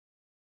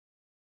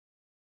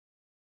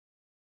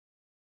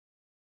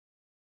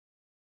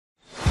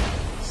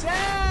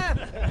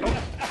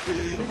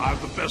I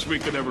have the best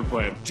weekend ever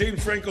planned.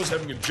 James Franco's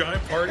having a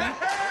giant party.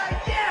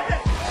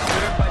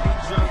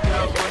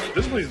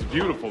 This place is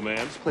beautiful, man.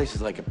 This place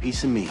is like a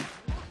piece of me.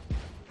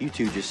 You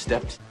two just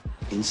stepped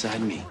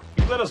inside me.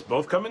 You let us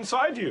both come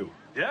inside you.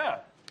 Yeah.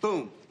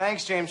 Boom.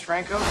 Thanks, James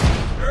Franco.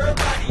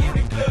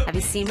 Have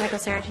you seen Michael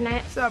Cera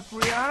tonight? What's up,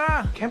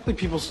 Brianna? Can't believe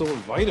people still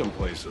invite him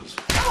places.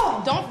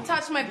 Don't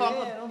touch my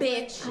bumper,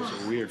 bitch.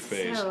 It's a weird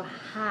face. So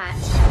hot.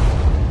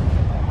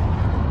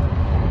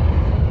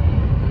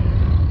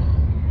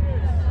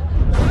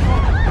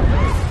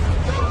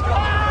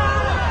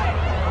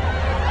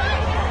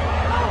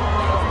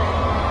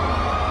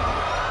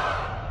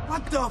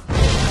 What the f?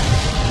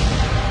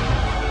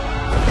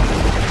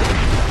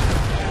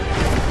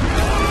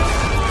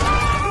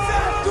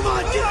 Come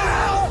on, get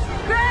out!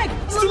 Greg!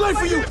 It's too late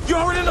for you! You're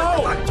already in the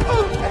hole!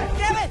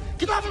 Damn it!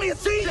 Get off me,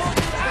 see?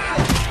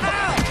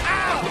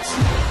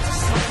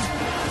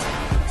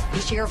 The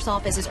sheriff's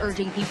office is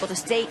urging people to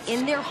stay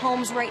in their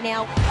homes right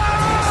now.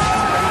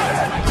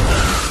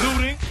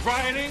 Looting,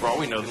 rioting. For all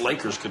we know, the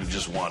Lakers could have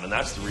just won, and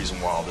that's the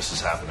reason why all this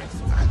is happening.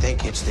 I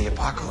think it's the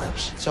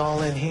apocalypse. It's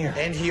all in here.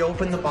 And he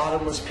opened the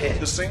bottomless pit.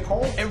 The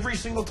sinkhole, every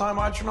single time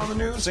I turn on the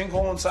news,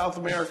 sinkhole in South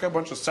America, a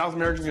bunch of South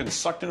Americans getting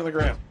sucked into the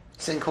ground.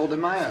 Sinkhole in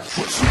my house.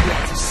 What you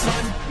got,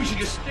 son? We should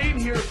just stay in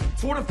here,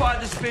 fortify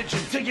this bitch,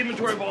 and take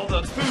inventory of all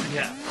the food we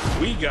have.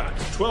 We got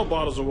 12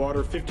 bottles of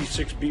water,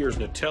 56 beers,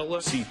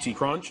 Nutella, CT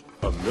Crunch,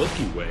 a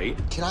Milky Way.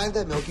 Can I have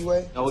that Milky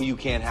Way? No, you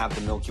can't have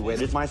the Milky Way.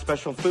 It's my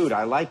special food.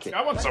 I like it.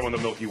 I want some of the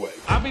Milky Way.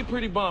 I'll be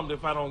pretty bummed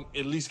if I don't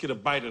at least get a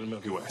bite of the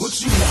Milky Way.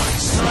 What you want,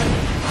 son?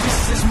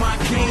 This is my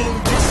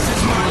game, this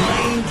is my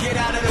lane. Get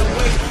out of the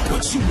way.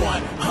 What you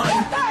want, hun?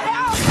 What the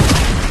hell?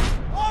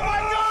 Oh my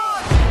God!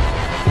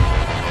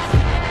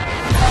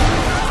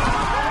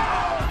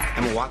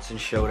 Emma Watson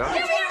showed up.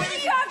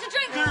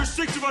 There's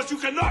 6 of us. You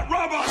cannot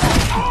rob us.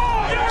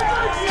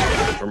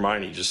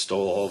 Hermione just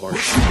stole all of our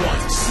What you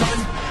want,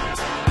 son?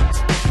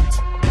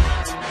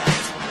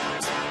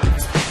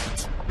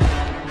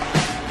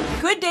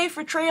 Good day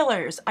for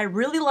trailers. I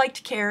really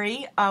liked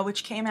Carrie,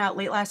 which came out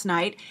late last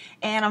night,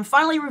 and I'm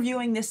finally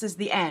reviewing This Is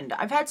the End.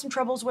 I've had some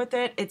troubles with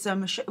it. It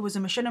was a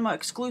Machinima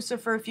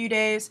exclusive for a few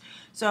days,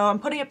 so I'm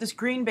putting up this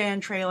green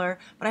band trailer,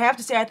 but I have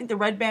to say I think the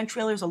red band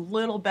trailer is a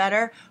little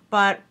better,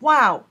 but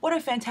wow, what a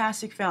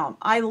fantastic film.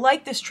 I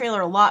like this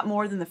trailer a lot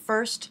more than the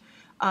first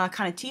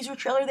kind of teaser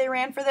trailer they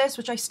ran for this,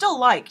 which I still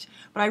liked,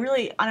 but I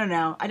don't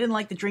know, I didn't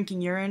like the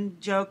drinking urine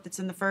joke that's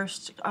in the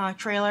first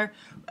trailer,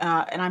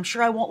 and I'm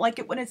sure I won't like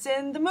it when it's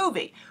in the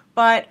movie,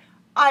 but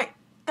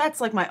that's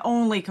like my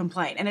only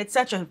complaint, and it's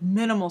such a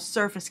minimal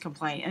surface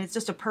complaint, and it's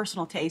just a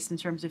personal taste in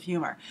terms of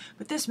humor,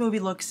 but this movie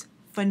looks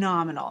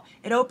phenomenal.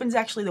 It opens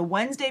actually the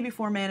Wednesday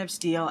before Man of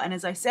Steel, and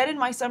as I said in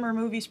my summer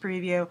movies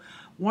preview,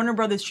 Warner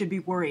Brothers should be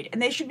worried,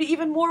 and they should be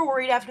even more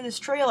worried after this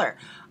trailer.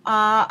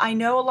 I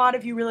know a lot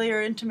of you really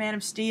are into Man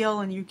of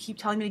Steel, and you keep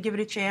telling me to give it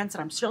a chance,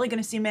 and I'm certainly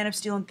going to see Man of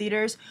Steel in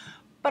theaters,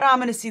 but I'm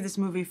going to see this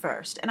movie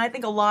first, and I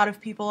think a lot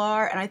of people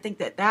are, and I think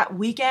that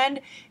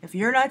weekend, if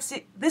you're not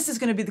this is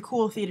going to be the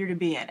cool theater to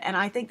be in, and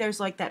I think there's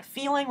like that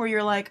feeling where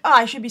you're like, oh,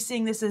 I should be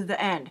seeing this as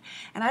the end,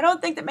 and I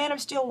don't think that Man of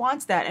Steel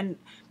wants that, and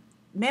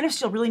Man of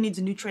Steel really needs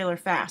a new trailer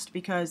fast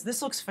because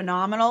this looks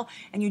phenomenal,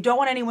 and you don't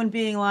want anyone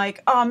being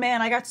like, oh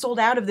man, I got sold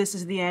out of This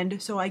Is the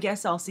End, so I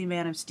guess I'll see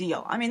Man of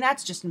Steel. I mean,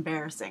 that's just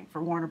embarrassing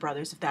for Warner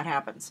Brothers if that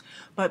happens.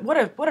 But what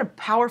a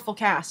powerful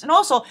cast. And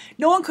also,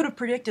 no one could have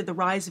predicted the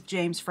rise of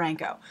James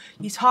Franco.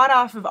 He's hot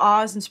off of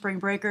Oz and Spring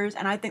Breakers,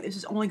 and I think this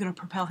is only going to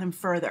propel him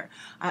further.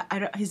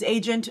 His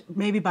agent,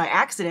 maybe by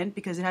accident,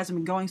 because it hasn't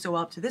been going so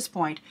well up to this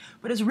point,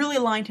 but has really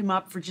lined him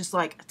up for just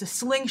like to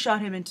slingshot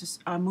him into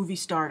movie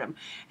stardom.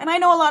 And I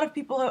know a lot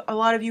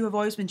of you have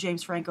always been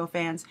James Franco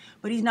fans,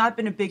 but he's not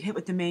been a big hit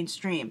with the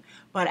mainstream.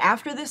 But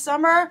after this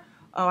summer,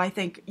 I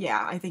think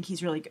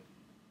he's really good.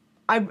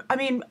 I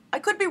mean, I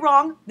could be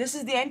wrong. This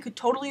Is the End could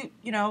totally,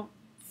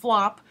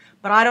 flop,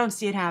 but I don't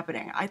see it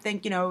happening. I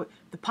think, The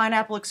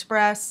Pineapple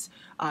Express,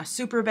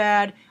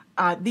 Superbad,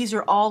 these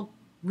are all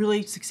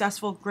really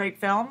successful, great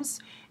films,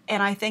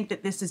 and I think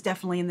that this is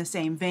definitely in the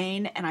same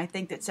vein, and I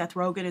think that Seth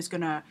Rogen is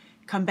going to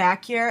come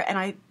back here,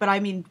 but I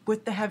mean,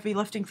 with the heavy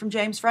lifting from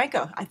James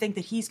Franco, I think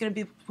that he's going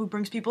to be who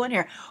brings people in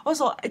here.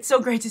 Also, it's so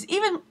great to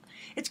see,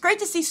 it's great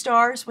to see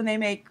stars when they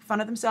make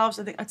fun of themselves.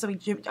 I think that's something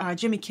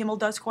Jimmy Kimmel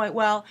does quite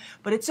well,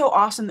 but it's so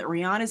awesome that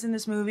Rihanna's in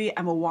this movie,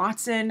 Emma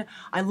Watson.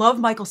 I love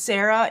Michael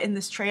Cera in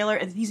this trailer,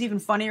 and he's even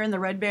funnier in the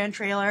Red Band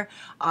trailer.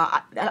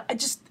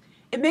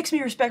 It makes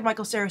me respect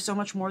Michael Cera so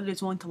much more that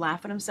he's willing to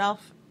laugh at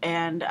himself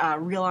and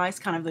realize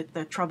kind of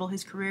the trouble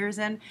his career is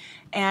in,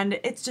 and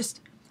it's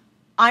just,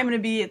 I'm going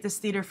to be at this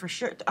theater for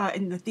sure,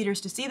 in the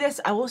theaters to see this.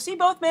 I will see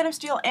both Man of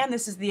Steel and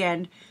This Is the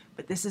End,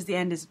 but This Is the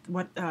End is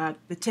what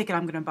the ticket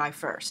I'm going to buy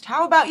first.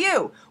 How about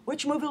you?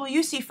 Which movie will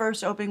you see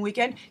first opening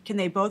weekend? Can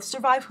they both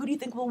survive? Who do you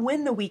think will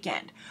win the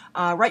weekend?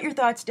 Write your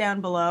thoughts down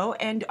below,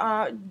 and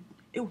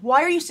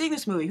why are you seeing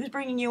this movie? Who's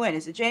bringing you in?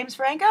 Is it James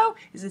Franco?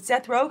 Is it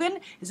Seth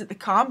Rogen? Is it the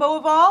combo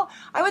of all?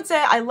 I would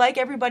say I like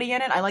everybody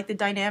in it. I like the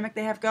dynamic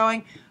they have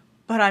going.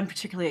 but I'm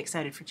particularly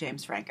excited for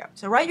James Franco.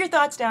 So write your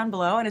thoughts down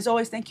below, and as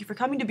always, thank you for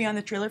coming to Be on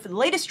the Trailer for the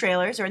latest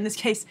trailers, or in this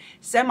case,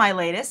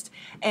 semi-latest,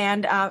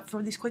 and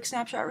for these quick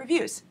snapshot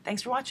reviews.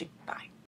 Thanks for watching. Bye.